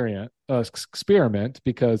experiment,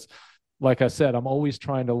 because like I said, I'm always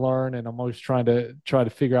trying to learn, and I'm always trying to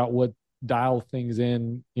figure out what dial things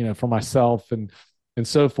in, for myself, and and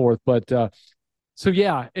so forth. But so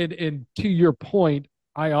yeah, and to your point,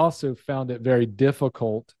 I also found it very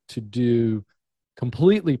difficult to do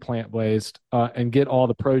completely plant-based and get all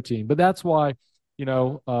the protein. But that's why,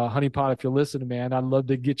 Honey Pot, if you're listening, man, I'd love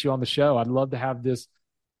to get you on the show. I'd love to have this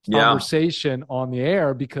conversation on the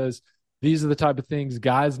air, because these are the type of things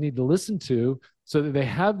guys need to listen to so that they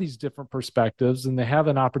have these different perspectives and they have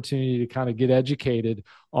an opportunity to kind of get educated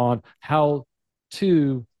on how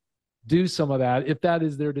to do some of that, if that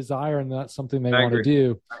is their desire and that's something they want to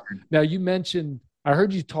do. Now, you mentioned, I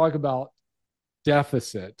heard you talk about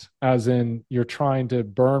deficit, as in you're trying to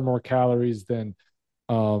burn more calories than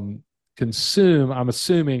consume. I'm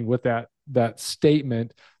assuming with that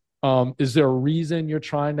statement. Is there a reason you're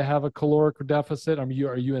trying to have a caloric deficit? I mean,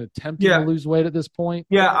 are you attempting to lose weight at this point?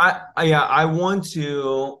 Yeah, I want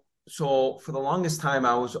to. So for the longest time,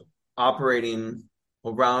 I was operating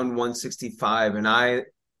around 165, and I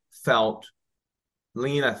felt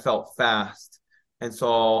lean. I felt fast, and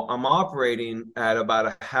so I'm operating at about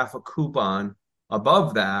a half a coupon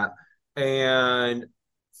above that. And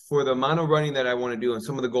for the amount of running that I want to do and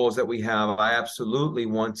some of the goals that we have, I absolutely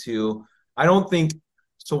want to. I don't think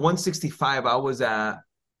so. 165, I was at.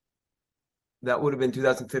 That would have been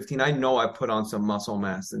 2015. I know I put on some muscle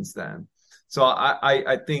mass since then. So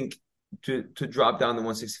I think to drop down to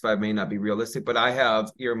 165 may not be realistic, but I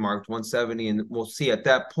have earmarked 170, and we'll see at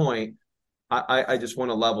that point. I just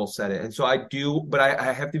want to level set it. And so I do, but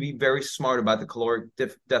I have to be very smart about the caloric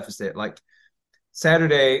deficit. Like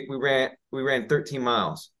Saturday, we ran 13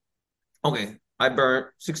 miles. Okay, I burnt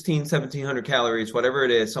 1,700 calories, whatever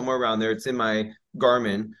it is, somewhere around there. It's in my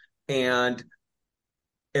Garmin. And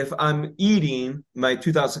if I'm eating my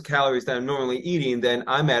 2,000 calories that I'm normally eating, then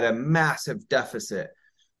I'm at a massive deficit.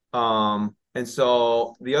 And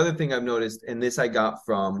so the other thing I've noticed, and this I got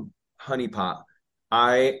from Honey Pot,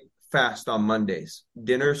 I fast on Mondays,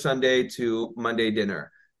 dinner Sunday to Monday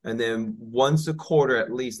dinner. And then once a quarter,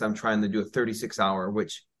 at least, I'm trying to do a 36-hour,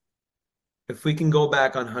 which if we can go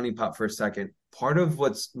back on Honey Pot for a second, part of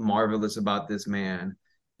what's marvelous about this man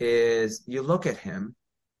is you look at him,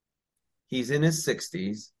 he's in his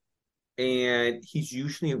 60s, and he's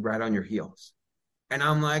usually right on your heels. And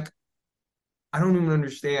I'm like, I don't even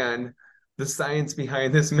understand the science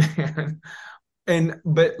behind this man. And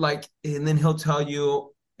then he'll tell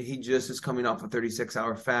you he just is coming off a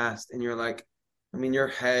 36-hour fast. And you're like, I mean,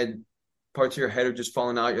 parts of your head are just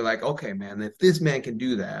falling out. You're like, okay, man, if this man can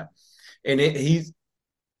do that. And he's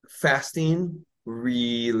fasting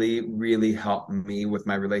really, really helped me with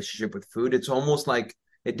my relationship with food. It's almost like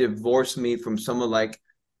it divorced me from some of like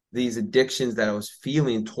these addictions that I was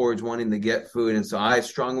feeling towards wanting to get food. And so I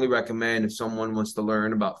strongly recommend, if someone wants to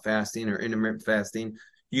learn about fasting or intermittent fasting,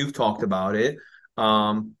 you've talked about it.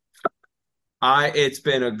 It's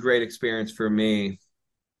been a great experience for me.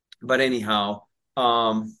 But anyhow,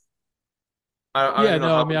 I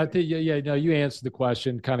think, you answered the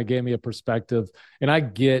question, kind of gave me a perspective. And I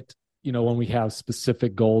get, when we have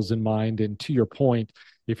specific goals in mind, and to your point,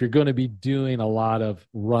 if you're going to be doing a lot of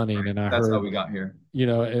running, and that's how we got here,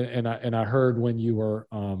 and I heard when you were,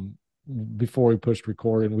 before we pushed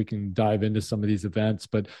record, and we can dive into some of these events,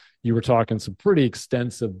 but you were talking some pretty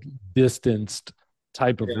extensive distanced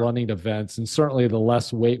type of running events. And certainly the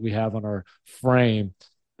less weight we have on our frame,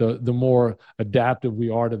 the more adaptive we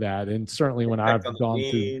are to that. And certainly when I've gone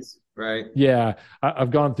through, right. Yeah. I've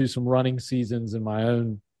gone through some running seasons in my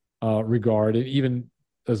own regard, and even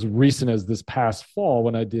as recent as this past fall,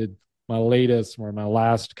 when I did my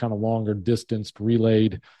last kind of longer distanced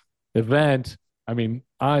relayed event. I mean,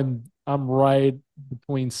 I'm right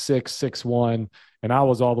between 6'1", and I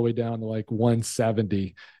was all the way down to like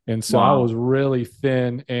 170. And so I was really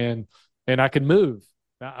thin, and I could move.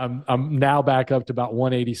 I'm now back up to about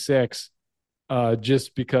 186,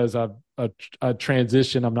 just because I've a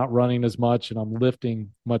transition. I'm not running as much, and I'm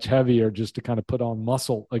lifting much heavier just to kind of put on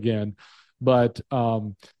muscle again. But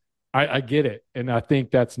I get it, and I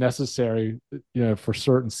think that's necessary, for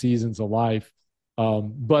certain seasons of life.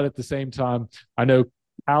 But at the same time, I know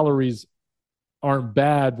calories aren't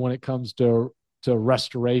bad when it comes to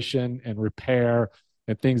restoration and repair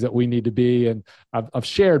and things that we need to be. And I've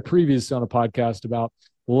shared previously on a podcast about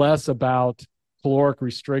less about caloric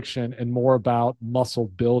restriction and more about muscle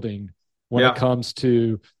building when it comes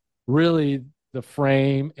to really the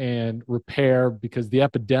frame and repair, because the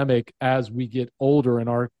epidemic as we get older in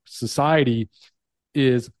our society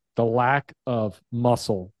is the lack of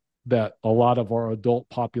muscle that a lot of our adult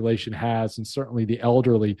population has, and certainly the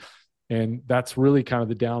elderly. And that's really kind of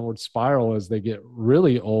the downward spiral as they get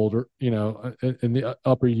really older, in the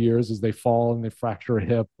upper years, as they fall and they fracture a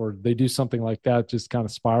hip or they do something like that, just kind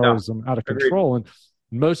of spirals them out of control. And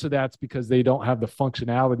most of that's because they don't have the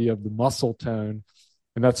functionality of the muscle tone.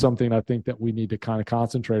 And that's something I think that we need to kind of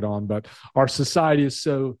concentrate on. But our society is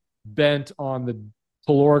so bent on the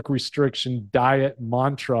caloric restriction diet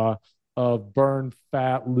mantra of burn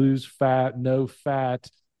fat, lose fat, no fat,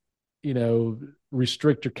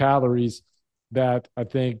 restrict your calories, that I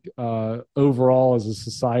think overall as a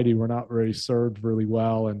society, we're not really served really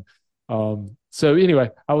well. And so anyway,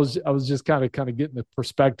 I was just kind of getting the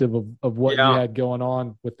perspective of what you had going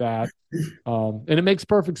on with that. And it makes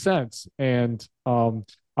perfect sense. And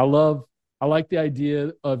I like the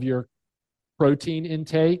idea of your protein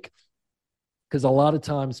intake, because a lot of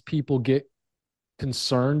times people get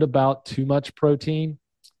concerned about too much protein.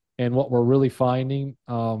 And what we're really finding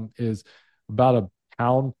is about a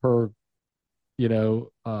pound per,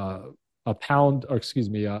 a pound, or excuse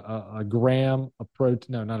me, a gram of protein.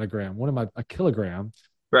 No, not a gram. A kilogram,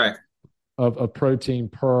 right, of protein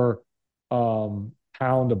per pound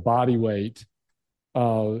of body weight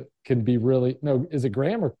can be really, no, is it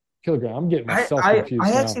gram or kilogram? I'm getting myself confused.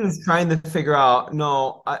 I actually was trying to figure out.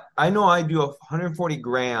 No, I know I do 140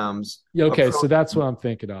 grams. Yeah, okay, so that's what I'm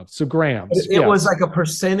thinking of. So grams. It was like a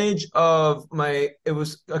percentage of it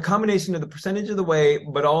was a combination of the percentage of the weight,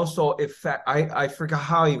 but also I forgot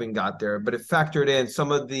how I even got there, but it factored in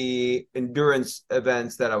some of the endurance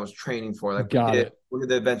events that I was training for. Like one of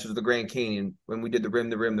the events was the Grand Canyon, when we did the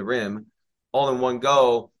rim, all in one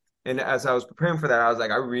go. And as I was preparing for that, I was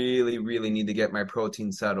like, I really, really need to get my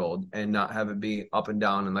protein settled and not have it be up and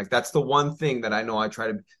down. And like, that's the one thing that I know I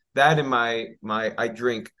try to, that in I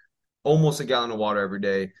drink almost a gallon of water every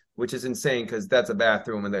day, which is insane because that's a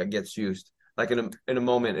bathroom and that gets used. Like in a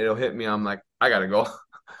moment, it'll hit me. I'm like, I gotta go.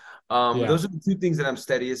 Those are the two things that I'm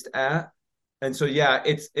steadiest at. And so, yeah,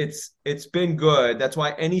 it's been good. That's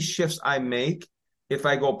why any shifts I make, if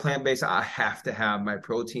I go plant-based, I have to have my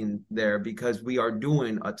protein there because we are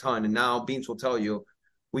doing a ton. And now Beans will tell you,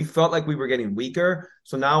 we felt like we were getting weaker.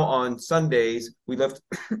 So now on Sundays, we lift,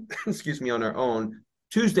 excuse me, on our own.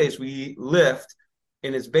 Tuesdays, we lift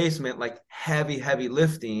in his basement, like heavy, heavy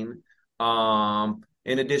lifting, in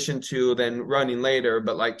addition to then running later.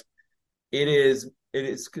 But like it is,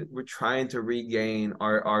 we're trying to regain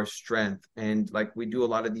our strength. And like we do a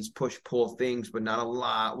lot of these push-pull things, but not a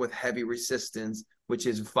lot with heavy resistance, which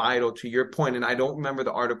is vital to your point. And I don't remember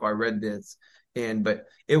the article I read this in, but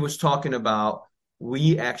it was talking about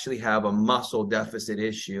we actually have a muscle deficit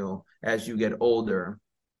issue as you get older.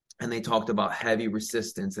 And they talked about heavy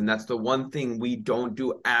resistance. And that's the one thing we don't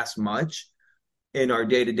do as much in our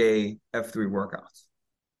day-to-day F3 workouts.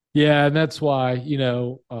 Yeah, and that's why,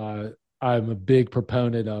 I'm a big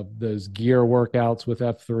proponent of those gear workouts with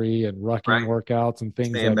F3 and rucking workouts and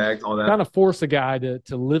things that kind of force a guy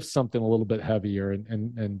to lift something a little bit heavier.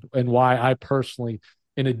 And why I personally,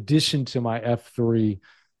 in addition to my F3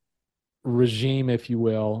 regime, if you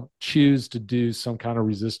will, choose to do some kind of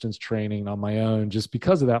resistance training on my own, just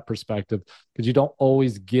because of that perspective, because you don't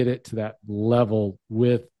always get it to that level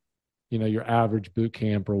with your average boot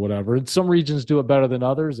camp or whatever. And some regions do it better than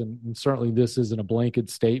others. And certainly this isn't a blanket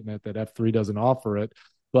statement that F3 doesn't offer it.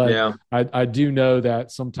 But I do know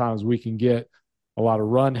that sometimes we can get a lot of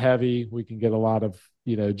run heavy. We can get a lot of,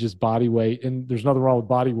 just body weight. And there's nothing wrong with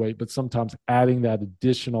body weight, but sometimes adding that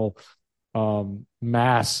additional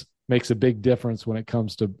mass makes a big difference when it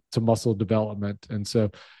comes to muscle development. And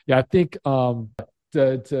so, I think I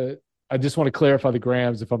just want to clarify the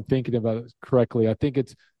grams if I'm thinking about it correctly. I think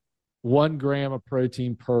it's 1 gram of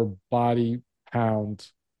protein per body pound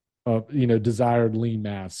of, desired lean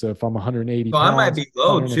mass. So if I'm 180 pounds, I might be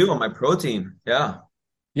low too on my protein. Yeah.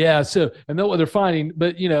 Yeah. So, and then what they're finding,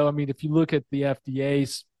 but if you look at the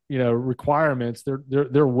FDA's, requirements,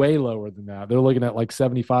 they're way lower than that. They're looking at like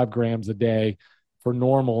 75 grams a day for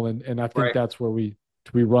normal. And I think that's where we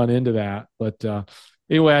run into that. But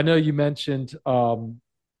anyway, I know you mentioned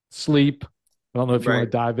sleep. I don't know if you want to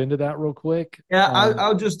dive into that real quick. Yeah,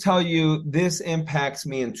 I'll just tell you, this impacts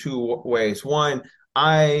me in 2 ways. One,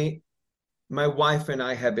 my wife and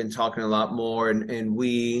I have been talking a lot more, and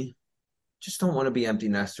we just don't want to be empty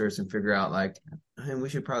nesters and figure out we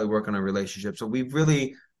should probably work on our relationship. So we've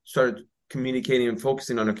really started communicating and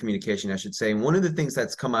focusing on our communication, I should say. And one of the things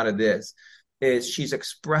that's come out of this is she's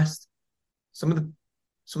expressed some of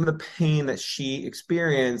the pain that she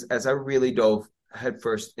experienced as I really dove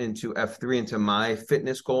headfirst into F3, into my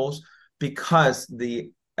fitness goals, because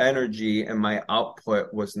the energy and my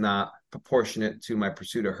output was not proportionate to my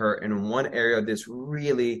pursuit of her. And in one area this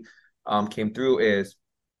really came through is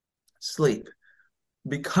sleep,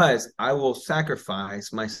 because I will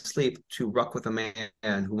sacrifice my sleep to ruck with a man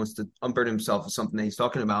who wants to unburden himself of something that he's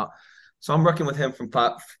talking about. So I'm rucking with him from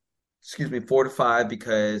 4 to 5,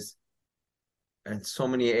 because and so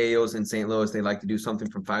many AOs in St. Louis, they like to do something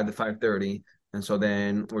from 5 to 5:30. And so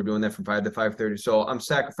then we're doing that from 5 to 5:30. So I'm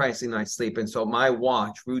sacrificing my sleep. And so my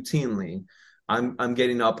watch routinely, I'm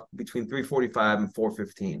getting up between 3:45 and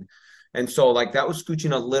 4:15. And so like that was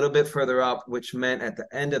scooching a little bit further up, which meant at the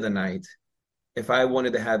end of the night, if I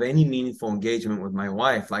wanted to have any meaningful engagement with my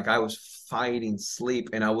wife, like I was fighting sleep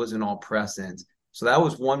and I wasn't all present. So that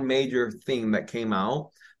was one major thing that came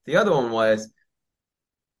out. The other one was,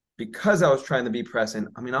 because I was trying to be present,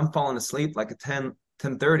 I mean, I'm falling asleep like at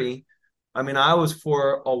 10:30. I mean, I was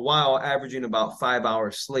for a while averaging about 5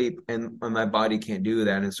 hours sleep, and my body can't do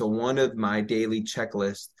that. And so one of my daily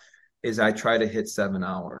checklists is I try to hit 7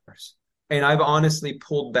 hours. And I've honestly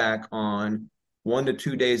pulled back on 1 to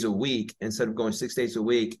 2 days a week. Instead of going 6 days a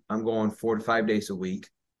week, I'm going 4 to 5 days a week.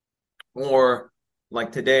 Or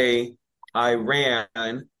like today, I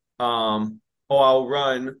ran, I'll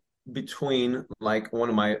run between like one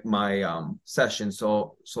of my sessions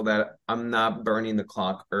so that I'm not burning the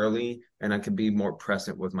clock early and I can be more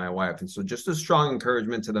present with my wife. And so just a strong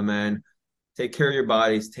encouragement to the men: take care of your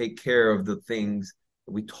bodies, take care of the things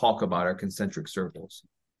that we talk about, our concentric circles.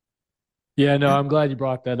 Yeah, no, I'm glad you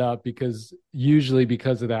brought that up, because usually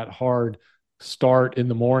because of that hard start in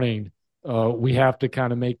the morning, we have to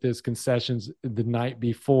kind of make those concessions the night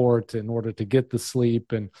before in order to get the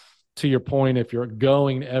sleep. And to your point, if you're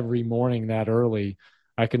going every morning that early,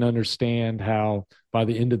 I can understand how by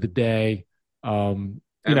the end of the day,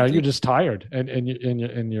 you're just tired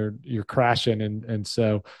and you're crashing. And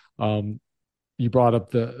so you brought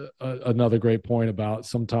up another great point about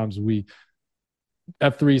sometimes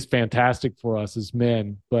F3 is fantastic for us as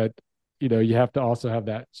men, but you have to also have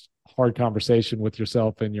that hard conversation with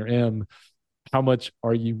yourself and your M. How much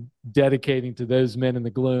are you dedicating to those men in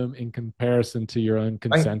the gloom in comparison to your own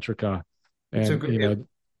concentrica? And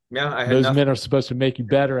those men are supposed to make you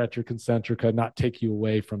better at your concentrica, not take you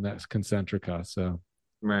away from that concentrica. So,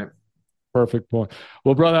 right, perfect point.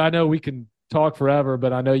 Well, brother, I know we can talk forever,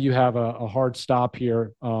 but I know you have a hard stop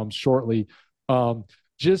here shortly.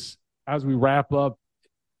 Just as we wrap up,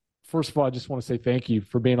 first of all, I just want to say thank you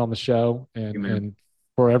for being on the show and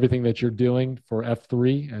for everything that you're doing for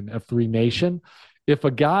F3 and F3 Nation. If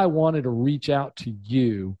a guy wanted to reach out to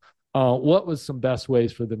you, what was some best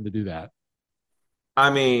ways for them to do that? I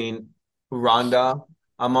mean, Rhonda,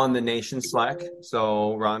 I'm on the Nation Slack.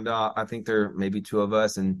 So Rhonda, I think there may be 2 of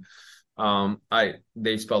us, and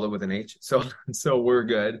they spelled it with an H. So we're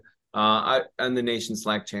good. On the Nation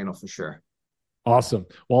Slack channel for sure. Awesome.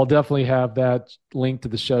 Well, I'll definitely have that link to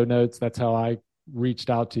the show notes. That's how I reached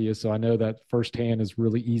out to you. So I know that firsthand is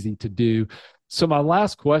really easy to do. So my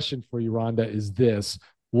last question for you, Rhonda, is this: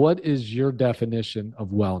 what is your definition of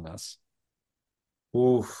wellness?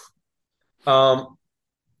 Oof.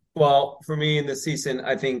 Well, for me in this season,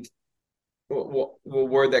 I think what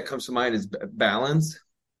word that comes to mind is balance.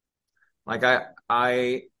 Like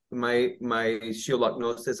my shield lock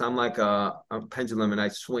gnosis, I'm like a pendulum, and I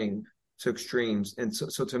swing to extremes. And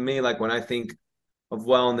so to me, like when I think of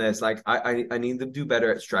wellness, like I need to do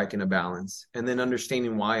better at striking a balance and then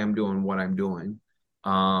understanding why I'm doing what I'm doing.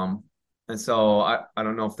 And so I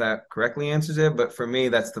don't know if that correctly answers it, but for me,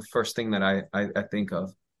 that's the first thing that I think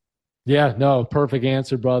of. Yeah, no, perfect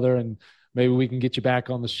answer, brother. And maybe we can get you back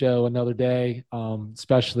on the show another day,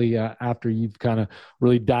 especially after you've kind of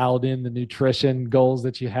really dialed in the nutrition goals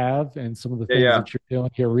that you have and some of the things that you're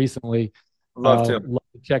doing here recently. Love to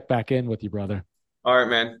check back in with you, brother. All right,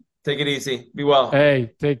 man. Take it easy. Be well.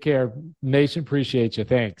 Hey, take care. Nation, appreciate you.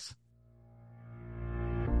 Thanks.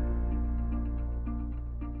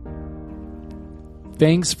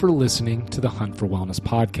 Thanks for listening to the Hunt for Wellness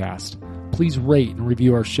podcast. Please rate and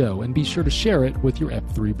review our show and be sure to share it with your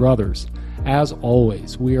F3 brothers. As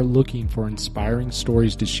always, we are looking for inspiring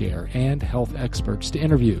stories to share and health experts to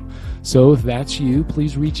interview. So if that's you,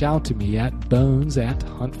 please reach out to me at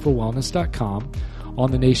bones@huntforwellness.com, on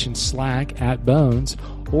the Nation Slack @Bones,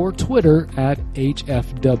 or Twitter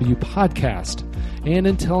 @HFW Podcast. And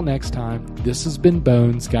until next time, this has been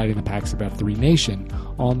Bones guiding the packs of F3 Nation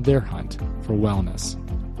on their hunt for wellness.